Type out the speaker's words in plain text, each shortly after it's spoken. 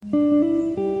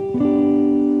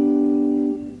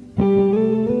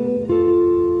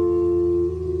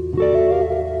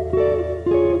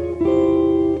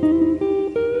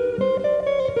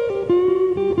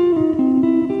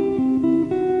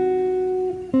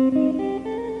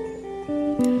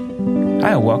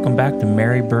welcome back to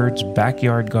MaryBird's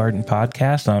Backyard Garden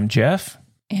Podcast. I'm Jeff.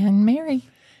 And Mary.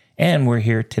 And we're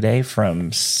here today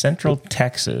from Central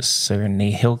Texas. So we're in the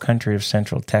hill country of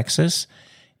Central Texas.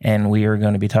 And we are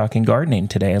going to be talking gardening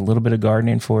today, a little bit of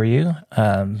gardening for you.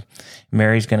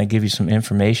 Mary's going to give you some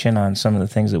information on some of the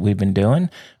things that we've been doing.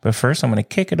 But first, I'm going to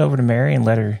kick it over to Mary and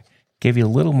let her give you a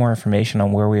little more information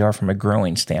on where we are from a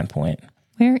growing standpoint.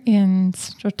 We're in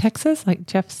Central Texas, like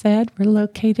Jeff said. We're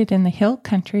located in the hill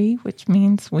country, which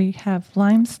means we have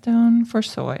limestone for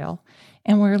soil.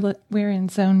 And we're in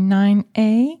Zone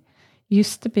 9A,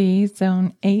 used to be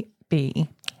Zone 8B.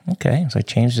 Okay, so I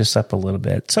changed this up a little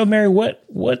bit. So, Mary,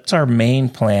 what's our main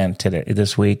plan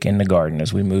this week in the garden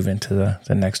as we move into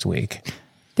the next week?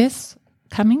 This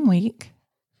coming week,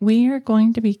 we are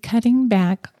going to be cutting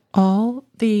back all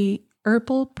the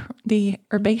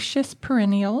herbaceous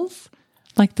perennials,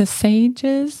 like the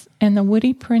sages, and the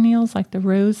woody perennials, like the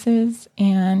roses,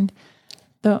 and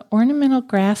the ornamental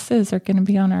grasses are going to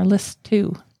be on our list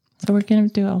too. So we're going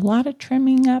to do a lot of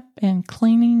trimming up and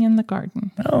cleaning in the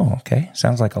garden. Oh, okay.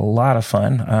 Sounds like a lot of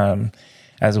fun.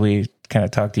 As we kind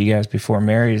of talked to you guys before,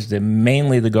 Mary is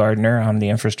mainly the gardener. I'm the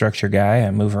infrastructure guy.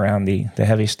 I move around the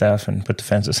heavy stuff and put the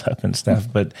fences up and stuff.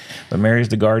 But Mary's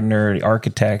the gardener, the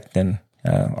architect, and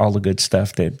all the good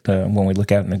stuff that when we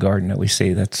look out in the garden that we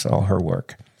see, that's all her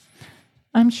work.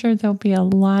 I'm sure there'll be a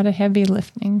lot of heavy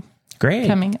lifting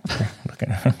coming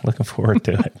up. Looking forward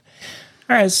to it.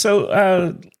 All right,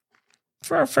 so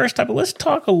for our first topic, let's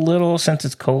talk a little, since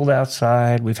it's cold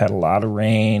outside. We've had a lot of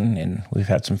rain and we've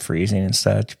had some freezing and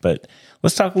such, but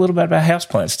let's talk a little bit about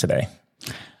houseplants today.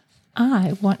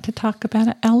 I want to talk about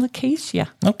an alocasia.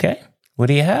 Okay. What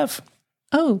do you have?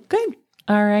 Oh, good.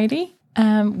 All righty.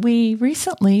 We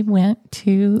recently went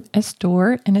to a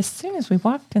store, and as soon as we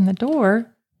walked in the door,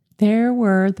 there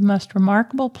were the most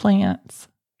remarkable plants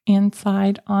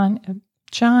inside on a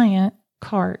giant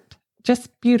cart.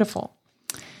 Just beautiful.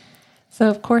 So,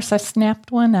 of course, I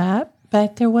snapped one up,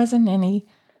 but there wasn't any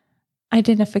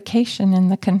identification in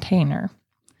the container.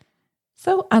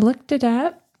 So I looked it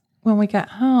up when we got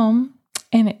home,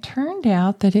 and it turned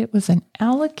out that it was an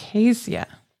alocasia.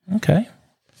 Okay.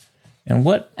 And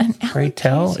what, pray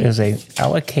tell, is a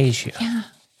alocasia? Yeah.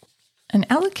 An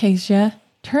alocasia,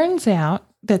 turns out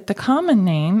that the common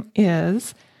name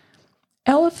is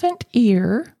elephant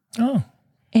ear. Oh.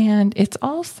 And it's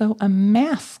also a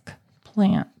mask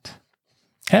plant.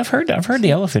 I've heard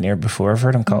the elephant ear before. I've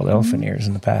heard them called elephant ears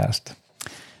in the past.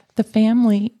 The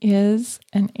family is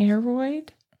an aroid,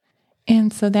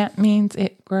 and so that means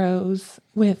it grows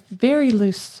with very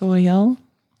loose soil,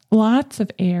 lots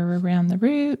of air around the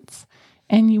roots,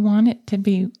 and you want it to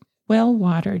be well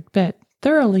watered, but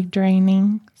thoroughly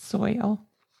draining soil.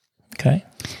 Okay.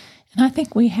 And I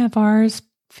think we have ours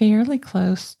fairly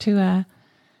close to a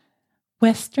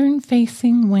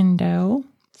western-facing window,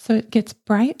 so it gets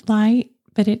bright light,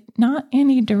 but not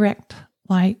any direct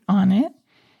light on it.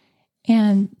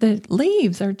 And the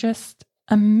leaves are just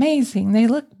amazing. They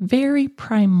look very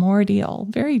primordial,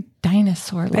 very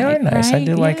dinosaur-like. They are nice. Right?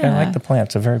 I like the plant.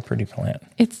 It's a very pretty plant.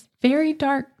 It's very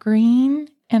dark green,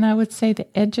 and I would say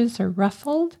the edges are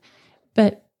ruffled,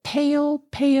 but pale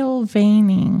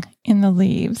veining in the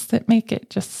leaves that make it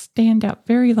just stand out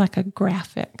very like a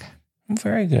graphic.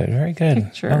 Very good. Very good.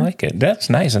 Picture. I like it. That's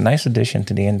nice. A nice addition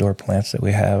to the indoor plants that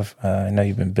we have. I know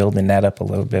you've been building that up a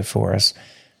little bit for us.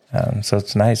 So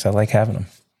it's nice. I like having them.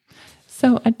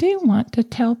 So I do want to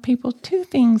tell people two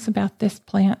things about this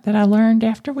plant that I learned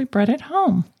after we brought it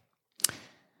home.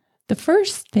 The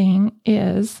first thing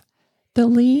is the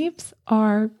leaves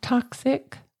are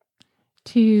toxic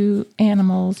to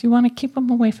animals. You want to keep them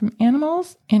away from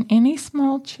animals and any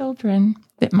small children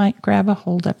that might grab a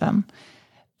hold of them.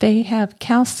 They have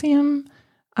calcium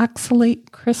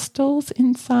oxalate crystals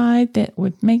inside that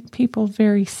would make people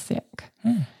very sick.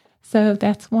 So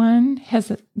that's one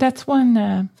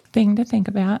thing to think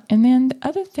about. And then the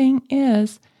other thing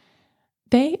is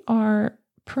they are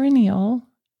perennial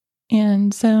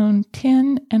in zone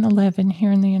 10 and 11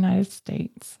 here in the United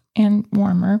States and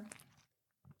warmer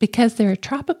because they're a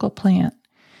tropical plant.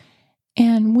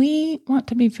 And we want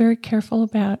to be very careful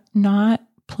about not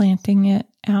planting it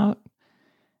out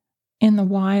in the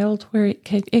wild where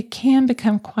it can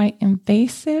become quite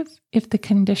invasive if the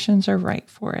conditions are right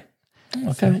for it.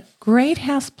 Okay. So great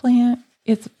house plant.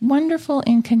 It's wonderful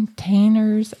in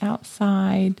containers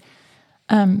outside.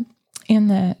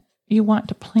 You want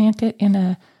to plant it in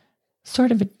a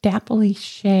sort of a dappley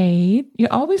shade. You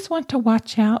always want to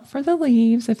watch out for the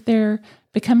leaves. If they're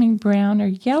becoming brown or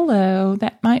yellow,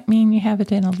 that might mean you have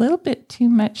it in a little bit too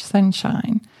much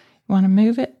sunshine. You want to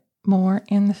move it more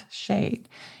in the shade.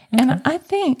 Okay. And I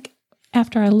think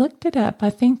after I looked it up, I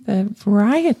think the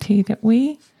variety that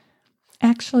we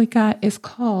actually got is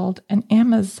called an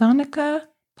Amazonica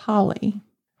poly,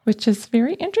 which is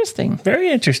very interesting. Very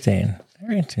interesting.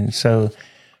 Very interesting. So,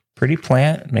 pretty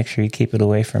plant. Make sure you keep it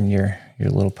away from your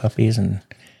little puppies and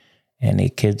any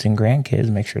kids and grandkids.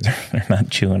 Make sure they're not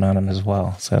chewing on them as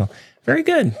well. So, very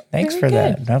good. Thanks for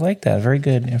that. I like that. Very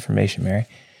good information, Mary.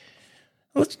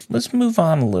 Let's move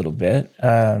on a little bit.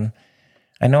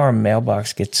 I know our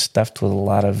mailbox gets stuffed with a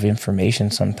lot of information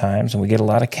sometimes, and we get a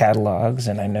lot of catalogs,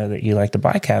 and I know that you like to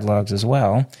buy catalogs as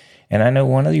well. And I know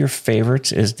one of your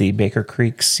favorites is the Baker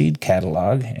Creek Seed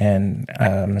Catalog. And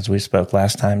as we spoke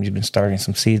last time, you've been starting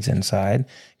some seeds inside.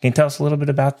 Can you tell us a little bit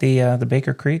about the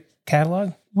Baker Creek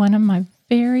Catalog? One of my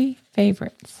very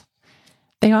favorites.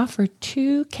 They offer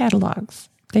 2 catalogs.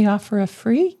 They offer a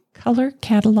free color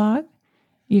catalog.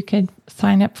 You could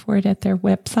sign up for it at their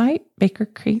website, Baker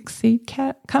Creek Seed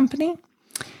Company.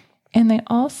 And they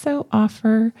also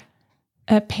offer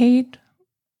a paid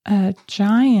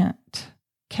giant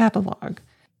catalog.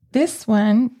 This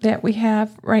one that we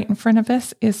have right in front of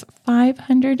us is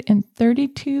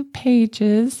 532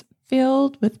 pages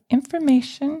filled with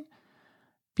information,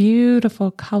 beautiful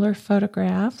color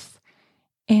photographs,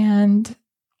 and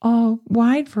a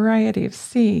wide variety of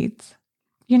seeds.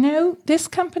 You know, this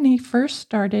company first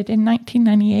started in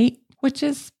 1998, which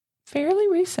is fairly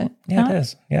recent. Yeah, it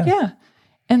is. Yeah. Yeah.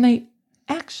 And they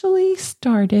actually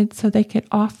started so they could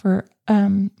offer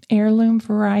heirloom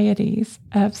varieties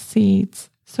of seeds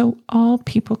so all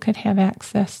people could have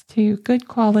access to good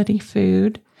quality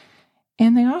food.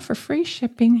 And they offer free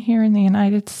shipping here in the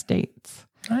United States.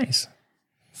 Nice.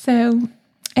 So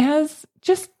as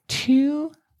just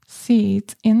 2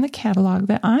 seeds in the catalog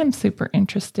that I'm super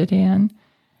interested in,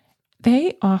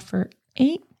 they offer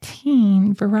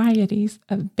 18 varieties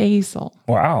of basil.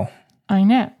 Wow. I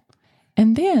know.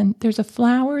 And then there's a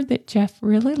flower that Jeff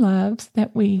really loves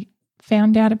that we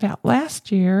found out about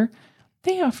last year.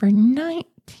 They offer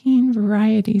 19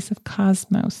 varieties of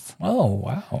cosmos. Oh,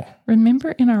 wow.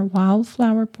 Remember in our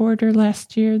wildflower border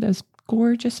last year, those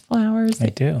gorgeous flowers? I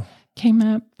do. Came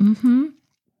up. Mm-hmm.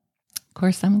 Of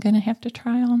course, I'm going to have to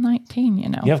try all 19, you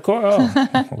know. Yeah, of course.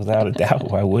 Oh, without a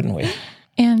doubt. Why wouldn't we?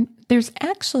 And there's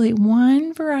actually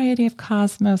one variety of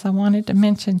cosmos I wanted to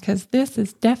mention because this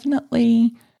is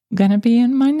definitely going to be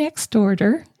in my next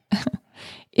order.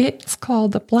 It's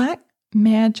called the Black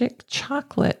Magic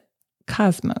Chocolate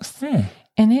Cosmos.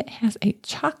 And it has a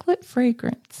chocolate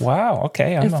fragrance. Wow.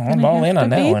 Okay. I'm all in on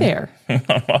that one. There.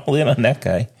 I'm all in on that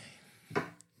guy.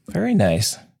 Very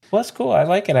nice. Well, that's cool. I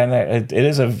like it. And it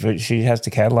is she has the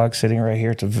catalog sitting right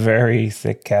here. It's a very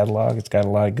thick catalog. It's got a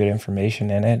lot of good information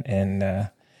in it. And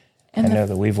I know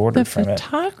that we've ordered from it. The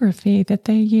photography that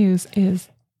they use is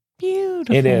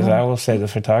beautiful. It is. I will say the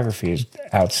photography is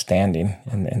outstanding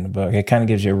in the book. It kind of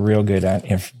gives you a real good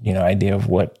idea of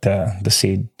what the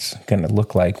seed's going to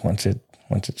look like once it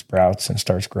sprouts and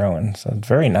starts growing. So it's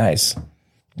very nice.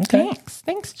 Okay.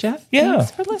 Thanks, Jeff. Yeah.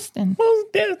 Thanks for listening. Well,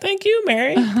 yeah, thank you,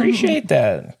 Mary. Appreciate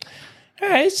that. All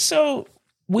right, so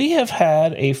we have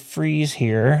had a freeze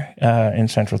here in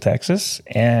Central Texas,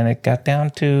 and it got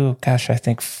down to, I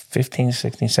think 15,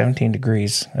 16, 17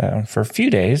 degrees for a few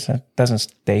days. It doesn't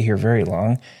stay here very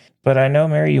long. But I know,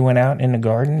 Mary, you went out in the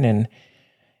garden and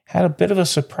had a bit of a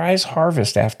surprise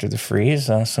harvest after the freeze,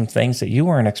 some things that you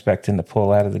weren't expecting to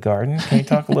pull out of the garden. Can you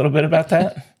talk a little bit about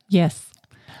that? Yes.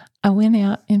 I went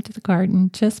out into the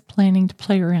garden just planning to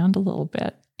play around a little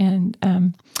bit. And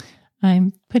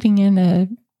I'm putting in a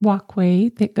walkway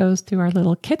that goes through our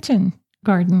little kitchen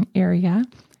garden area.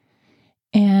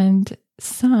 And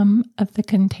some of the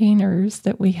containers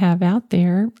that we have out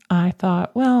there, I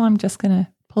thought, well, I'm just going to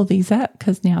pull these up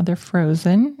because now they're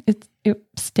frozen. It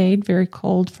stayed very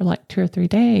cold for like 2 or 3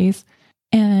 days.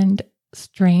 And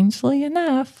strangely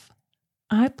enough,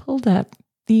 I pulled up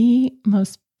the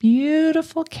most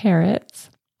beautiful carrots.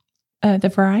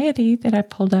 The variety that I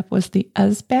pulled up was the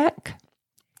Uzbek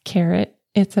carrot.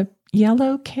 It's a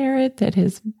yellow carrot that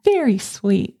is very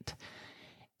sweet.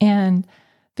 And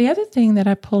the other thing that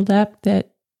I pulled up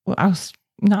that I was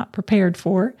not prepared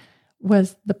for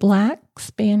was the black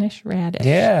Spanish radish.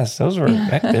 Yes, those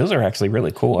are actually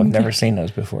really cool. I've never seen those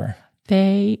before.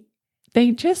 They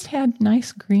just had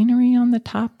nice greenery on the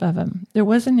top of them. There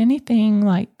wasn't anything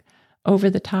like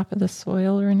over the top of the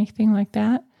soil or anything like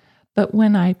that. But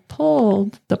when I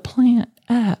pulled the plant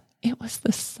up, it was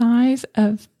the size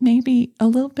of maybe a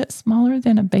little bit smaller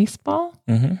than a baseball.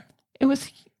 Mm-hmm.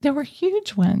 There were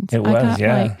huge ones.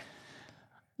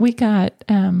 We got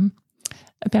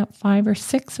about 5 or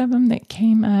 6 of them that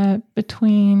came up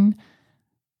between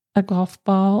a golf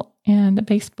ball and a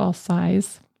baseball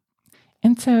size.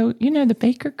 And so, the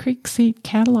Baker Creek Seed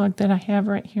catalog that I have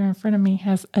right here in front of me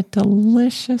has a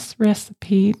delicious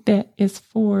recipe that is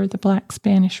for the black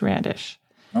Spanish radish.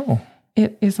 Oh.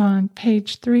 It is on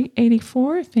page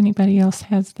 384, if anybody else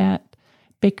has that.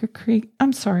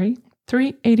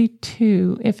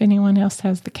 382, if anyone else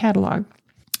has the catalog.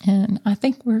 And I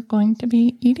think we're going to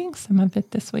be eating some of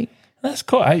it this week. That's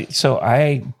cool.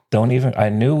 I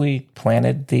knew we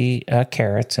planted the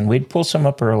carrots, and we'd pull some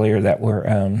up earlier that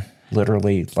were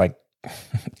literally like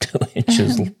 2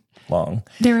 inches long.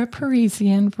 They're a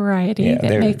Parisian variety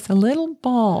that makes a little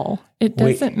ball. It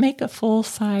doesn't make a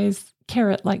full-size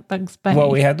carrot like Bugs Bunny. Well,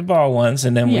 we had the ball ones,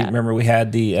 and then we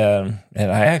had the,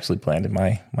 and I actually planted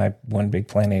my one big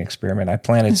planting experiment. I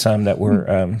planted some that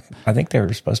were, I think they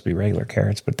were supposed to be regular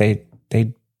carrots, but they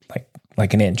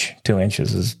like an inch, 2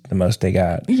 inches is the most they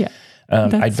got. Yeah.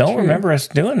 I don't remember us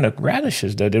doing the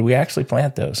radishes though. Did we actually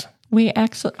plant those?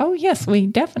 Oh yes, we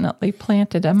definitely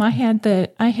planted them. I had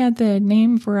the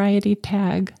name variety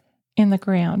tag in the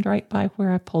ground right by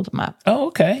where I pulled them up. Oh,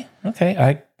 okay.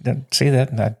 I didn't see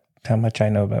that. Not how much I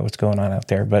know about what's going on out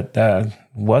there, but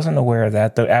wasn't aware of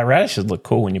that. The radishes look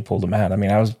cool when you pulled them out. I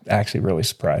mean, I was actually really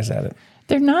surprised at it.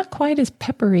 They're not quite as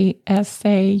peppery as,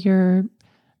 say, your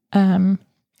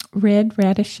red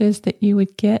radishes that you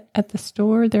would get at the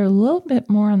store. They're a little bit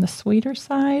more on the sweeter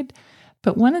side.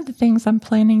 But one of the things I'm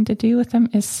planning to do with them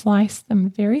is slice them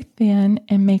very thin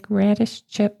and make radish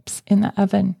chips in the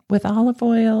oven with olive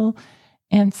oil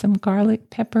and some garlic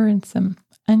pepper and some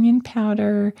onion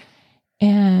powder,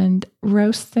 and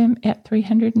roast them at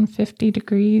 350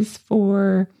 degrees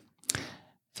for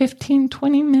 15,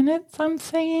 20 minutes, I'm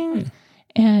saying.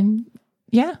 And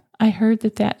yeah, I heard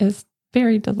that is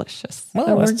very delicious. Well,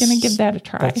 so we're going to give that a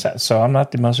try. So I'm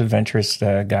not the most adventurous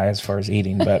guy as far as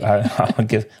eating, but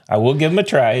I will give them a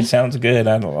try. It sounds good.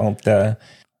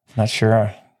 Not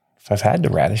sure if I've had the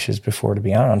radishes before, to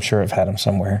be honest. I'm sure I've had them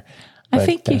somewhere. I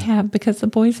think you have, because the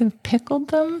boys have pickled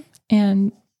them,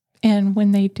 and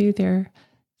when they do their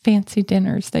fancy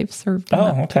dinners, they've served them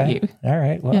up to you. All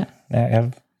right. Well, yeah.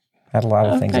 I've had a lot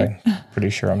of things. I'm pretty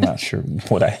sure. I'm not sure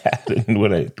what I had and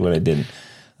what I didn't.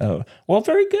 Well,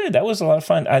 very good. That was a lot of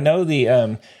fun. I know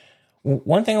the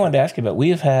one thing I wanted to ask you about,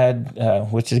 we've had,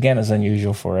 which again is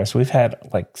unusual for us, we've had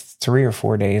like 3 or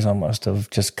 4 days almost of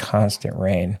just constant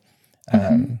rain.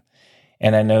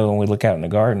 And I know when we look out in the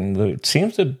garden, it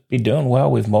seems to be doing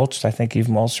well. We've mulched. I think you've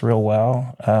mulched real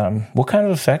well. What kind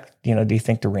of effect, do you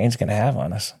think the rain's going to have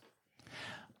on us?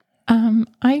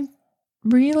 I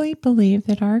really believe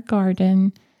that our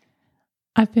garden,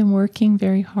 I've been working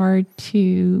very hard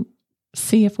to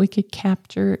see if we could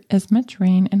capture as much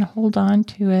rain and hold on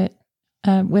to it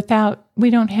we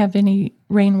don't have any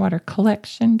rainwater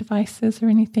collection devices or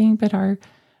anything, but our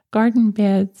garden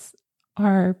beds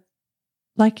are,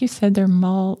 like you said, they're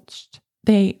mulched.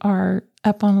 They are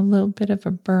up on a little bit of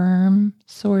a berm,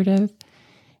 sort of.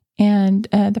 And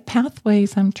the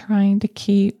pathways I'm trying to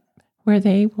keep where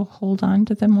they will hold on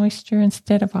to the moisture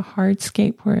instead of a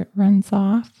hardscape where it runs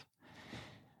off.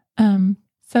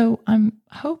 So I'm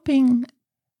hoping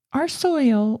our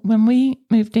soil, when we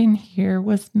moved in here,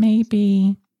 was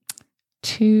maybe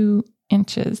 2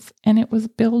 inches. And it was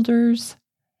builders'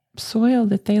 soil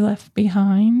that they left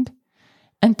behind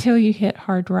until you hit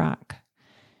hard rock.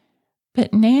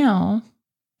 But now,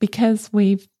 because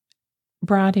we've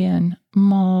brought in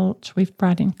mulch, we've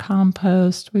brought in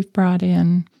compost, we've brought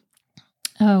in,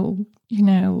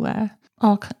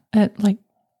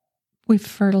 we've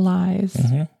fertilized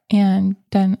and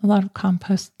done a lot of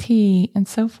compost tea and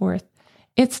so forth.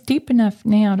 It's deep enough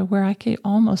now to where I could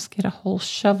almost get a whole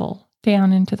shovel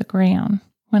down into the ground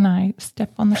when I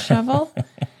step on the shovel.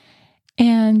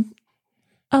 And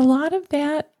a lot of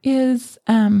that is,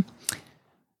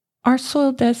 our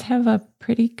soil does have a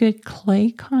pretty good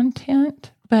clay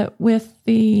content, but with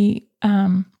the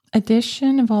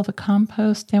addition of all the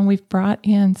compost, and we've brought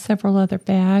in several other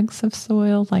bags of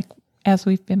soil, like as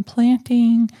we've been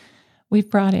planting, we've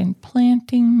brought in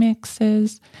planting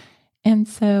mixes. And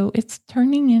so it's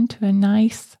turning into a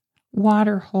nice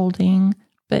water holding,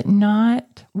 but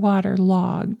not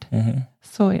waterlogged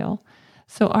soil.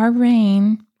 So our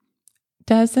rain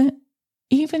doesn't,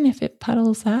 even if it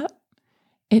puddles up,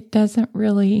 it doesn't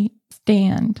really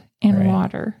stand in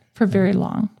water for very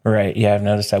long. Right. Yeah, I've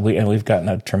noticed that. We've gotten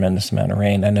a tremendous amount of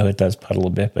rain. I know it does puddle a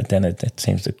bit, but then it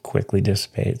seems to quickly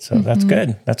dissipate. So that's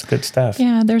good. That's good stuff.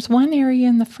 Yeah, there's one area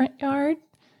in the front yard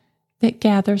that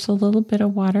gathers a little bit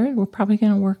of water. We're probably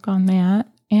going to work on that.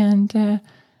 And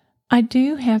I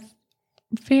do have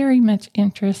very much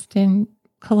interest in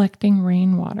collecting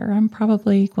rainwater. I'm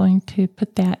probably going to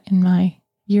put that in my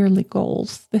yearly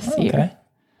goals this year.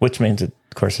 Which means, of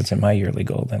course, it's in my yearly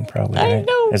goal then, probably. I right?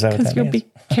 know, Is that what because that you'll means?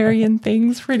 be carrying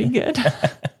things pretty good.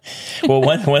 Well,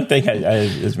 one thing,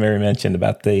 as Mary mentioned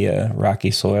about the rocky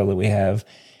soil that we have,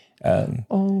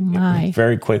 Oh my!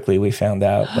 very quickly we found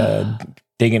out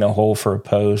digging a hole for a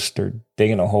post or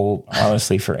digging a hole,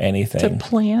 honestly, for anything To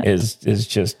plant. is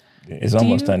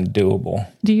almost undoable.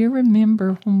 Do you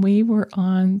remember when we were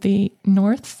on the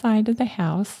north side of the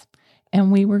house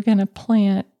and we were going to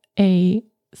plant a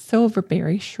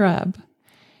silverberry shrub,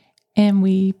 and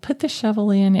we put the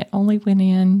shovel in? It only went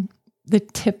in the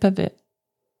tip of it,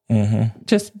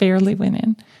 just barely went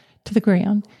in to the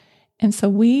ground. And so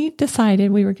we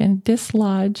decided we were going to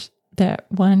dislodge that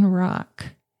one rock.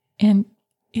 And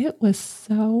it was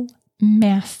so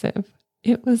massive.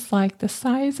 It was like the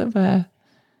size of a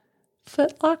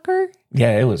Foot Locker.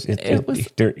 Yeah, it was.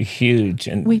 They're huge.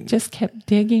 And we just kept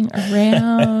digging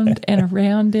around and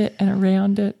around it and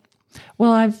around it.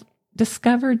 Well, I've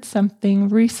discovered something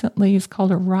recently. It's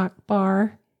called a rock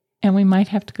bar. And we might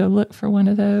have to go look for one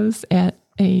of those at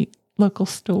a local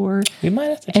store. We might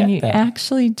have to check that. And you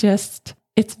actually just,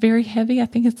 it's very heavy. I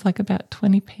think it's like about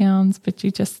 20 pounds, but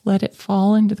you just let it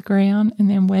fall into the ground and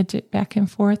then wedge it back and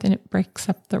forth, and it breaks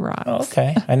up the rocks. Oh,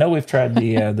 okay. I know we've tried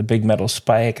the big metal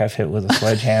spike. I've hit with a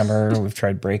sledgehammer. We've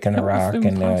tried breaking a rock.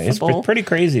 And it's pretty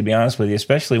crazy, to be honest with you,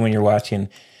 especially when you're watching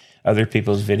other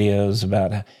people's videos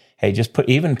about, hey, just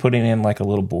putting in like a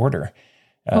little border.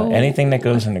 Anything that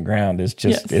goes in the ground is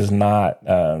just is not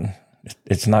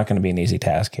it's not going to be an easy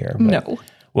task here. But no.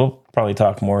 We'll probably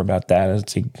talk more about that as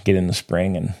we get in the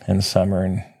spring and the summer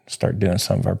and start doing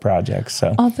some of our projects.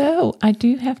 So, although I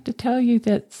do have to tell you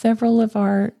that several of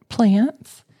our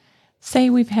plants, say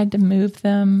we've had to move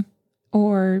them,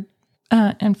 or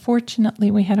unfortunately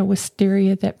we had a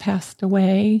wisteria that passed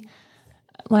away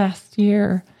last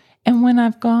year. And when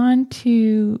I've gone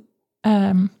to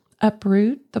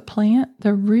uproot the plant,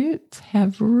 the roots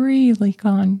have really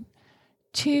gone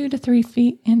 2 to 3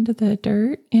 feet into the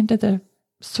dirt, into the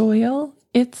soil.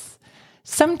 It's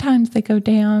sometimes they go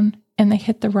down and they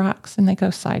hit the rocks and they go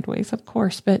sideways, of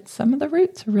course, but some of the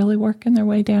roots are really working their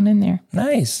way down in there.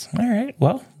 Nice. All right.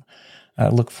 Well, I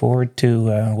look forward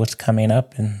to what's coming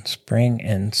up in spring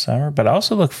and summer, but I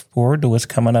also look forward to what's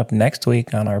coming up next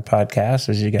week on our podcast.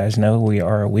 As you guys know, we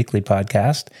are a weekly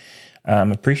podcast.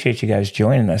 Appreciate you guys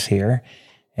joining us here,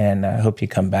 and I hope you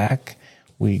come back.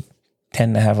 We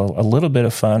tend to have a little bit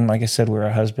of fun. Like I said, we're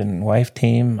a husband and wife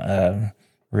team,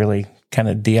 really kind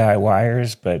of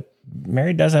DIYers, but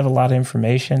Mary does have a lot of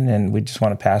information, and we just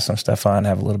want to pass some stuff on,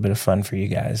 have a little bit of fun for you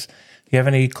guys. Do you have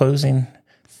any closing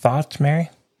thoughts, Mary?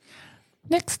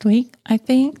 Next week, I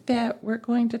think that we're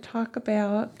going to talk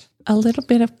about a little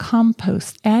bit of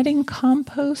compost, adding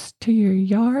compost to your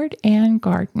yard and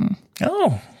garden.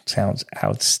 Oh, sounds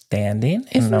outstanding.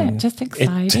 Isn't that just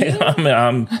exciting?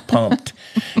 I'm pumped,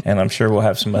 and I'm sure we'll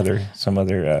have some other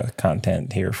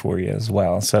content here for you as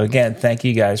well. So again, thank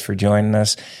you guys for joining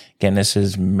us. Again, this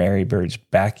is MaryBird's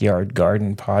Backyard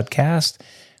Garden Podcast.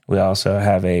 We also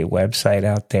have a website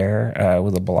out there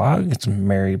with a blog. It's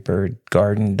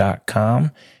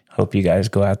marybirdgarden.com. Hope you guys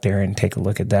go out there and take a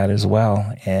look at that as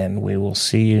well. And we will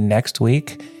see you next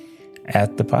week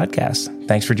at the podcast.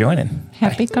 Thanks for joining.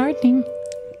 Happy gardening.